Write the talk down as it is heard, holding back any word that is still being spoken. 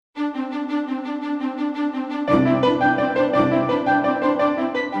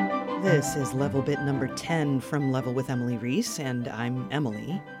This is Level Bit number 10 from Level with Emily Reese, and I'm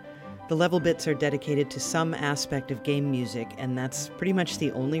Emily. The Level Bits are dedicated to some aspect of game music, and that's pretty much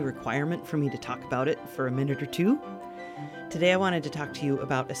the only requirement for me to talk about it for a minute or two. Today I wanted to talk to you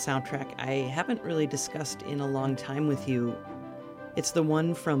about a soundtrack I haven't really discussed in a long time with you. It's the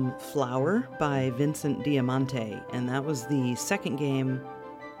one from Flower by Vincent Diamante, and that was the second game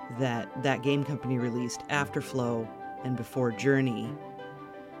that game company released after Flow and before Journey.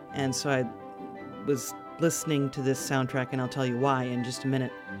 And so I was listening to this soundtrack, and I'll tell you why in just a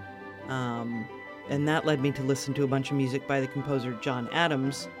minute. And that led me to listen to a bunch of music by the composer John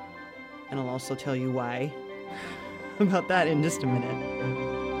Adams, and I'll also tell you why about that in just a minute.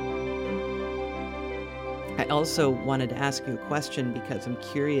 I also wanted to ask you a question because I'm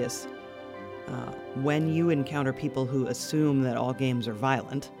curious, when you encounter people who assume that all games are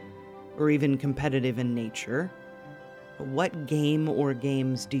violent, or even competitive in nature, what game or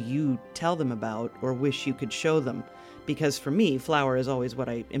games do you tell them about or wish you could show them? Because for me, Flower is always what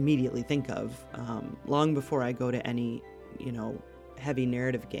I immediately think of. Long before I go to any, heavy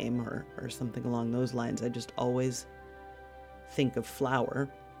narrative game or something along those lines, I just always think of Flower.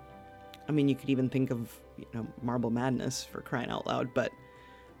 I mean, you could even think of, Marble Madness, for crying out loud, but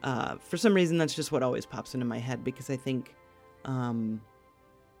for some reason that's just what always pops into my head, because I think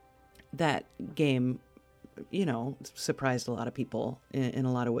that game, surprised a lot of people in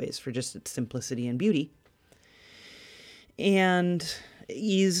a lot of ways for just its simplicity and beauty. And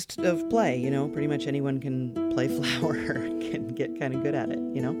eased of play, pretty much anyone can play Flower or can get kind of good at it,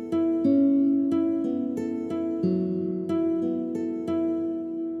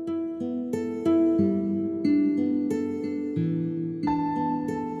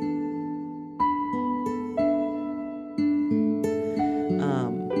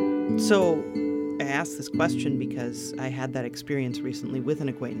 So I asked this question because I had that experience recently with an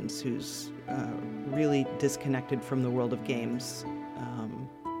acquaintance who's really disconnected from the world of games.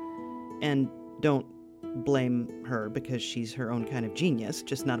 And don't blame her because she's her own kind of genius,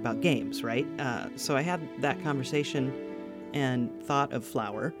 just not about games, right? So I had that conversation and thought of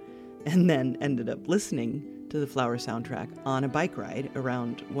Flower, and then ended up listening to the Flower soundtrack on a bike ride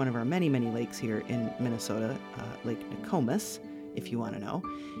around one of our many, many lakes here in Minnesota, Lake Nokomis, if you want to know.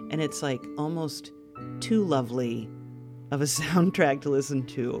 And it's like almost too lovely of a soundtrack to listen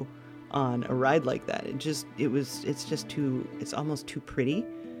to on a ride like that. It's almost too pretty,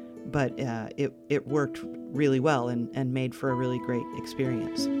 but it worked really well and made for a really great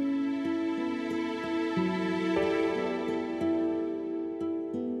experience.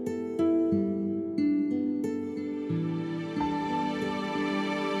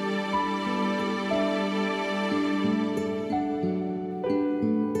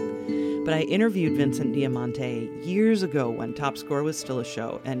 But I interviewed Vincent Diamante years ago when Top Score was still a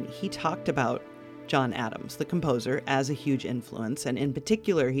show, and he talked about John Adams, the composer, as a huge influence, and in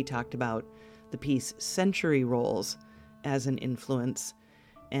particular he talked about the piece Century Rolls as an influence,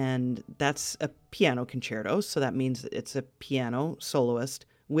 and that's a piano concerto, so that means it's a piano soloist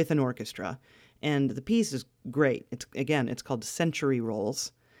with an orchestra, and the piece is great. It's called Century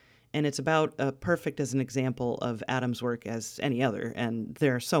Rolls. And it's about perfect as an example of Adams' work as any other. And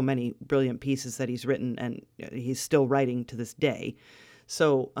there are so many brilliant pieces that he's written, and he's still writing to this day.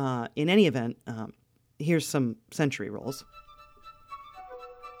 So in any event, here's some Century Rolls.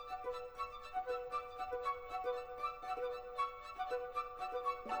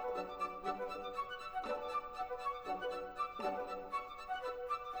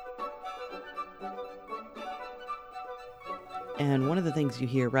 And one of the things you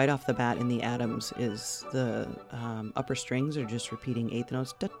hear right off the bat in the Adams is the upper strings are just repeating eighth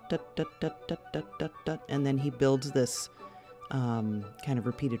notes, dut, dut, dut, dut, dut, dut, dut, dut, and then he builds this kind of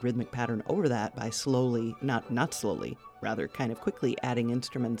repeated rhythmic pattern over that by slowly, not slowly, rather kind of quickly adding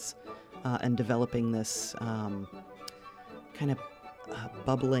instruments and developing this kind of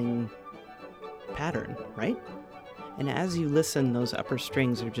bubbling pattern, right? And as you listen, those upper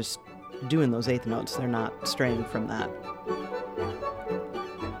strings are just doing those eighth notes. They're not straying from that.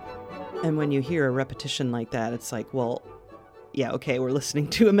 And when you hear a repetition like that, it's like, well, yeah, okay, we're listening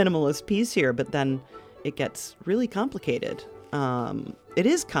to a minimalist piece here, but then it gets really complicated. It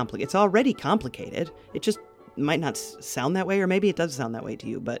is complicated. It's already complicated. It just might not sound that way, or maybe it does sound that way to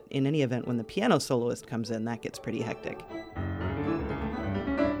you, but in any event, when the piano soloist comes in, that gets pretty hectic.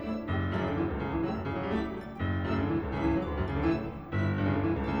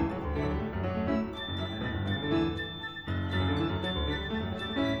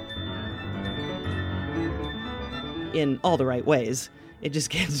 In all the right ways. It just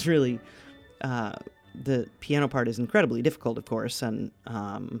gets really, the piano part is incredibly difficult, of course, and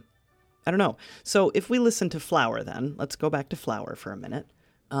I don't know. So if we listen to Flower then, let's go back to Flower for a minute.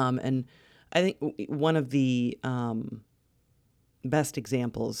 And I think one of the best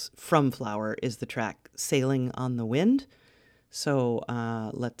examples from Flower is the track Sailing on the Wind. So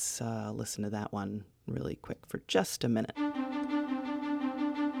let's listen to that one really quick for just a minute.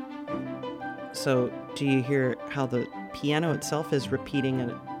 So do you hear how the piano itself is repeating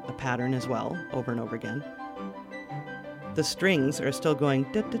a pattern as well, over and over again? The strings are still going,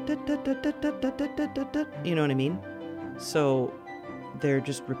 you know what I mean? So they're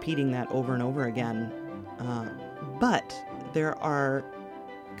just repeating that over and over again. But there are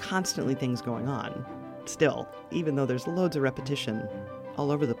constantly things going on still, even though there's loads of repetition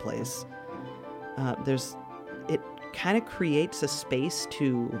all over the place. It kind of creates a space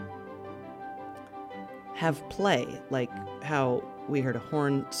to have play, like how we heard a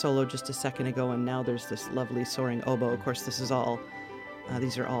horn solo just a second ago, and now there's this lovely soaring oboe. Of course, these are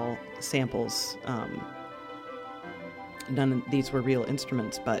all samples. None of these were real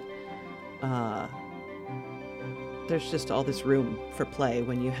instruments, but there's just all this room for play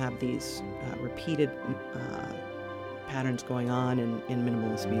when you have these repeated patterns going on in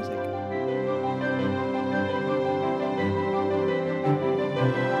minimalist music.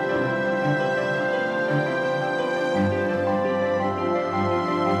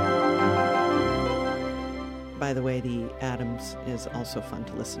 By the way, the Adams is also fun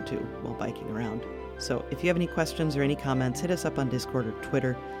to listen to while biking around. So if you have any questions or any comments, hit us up on Discord or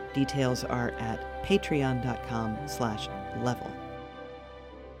Twitter. Details are at patreon.com/level.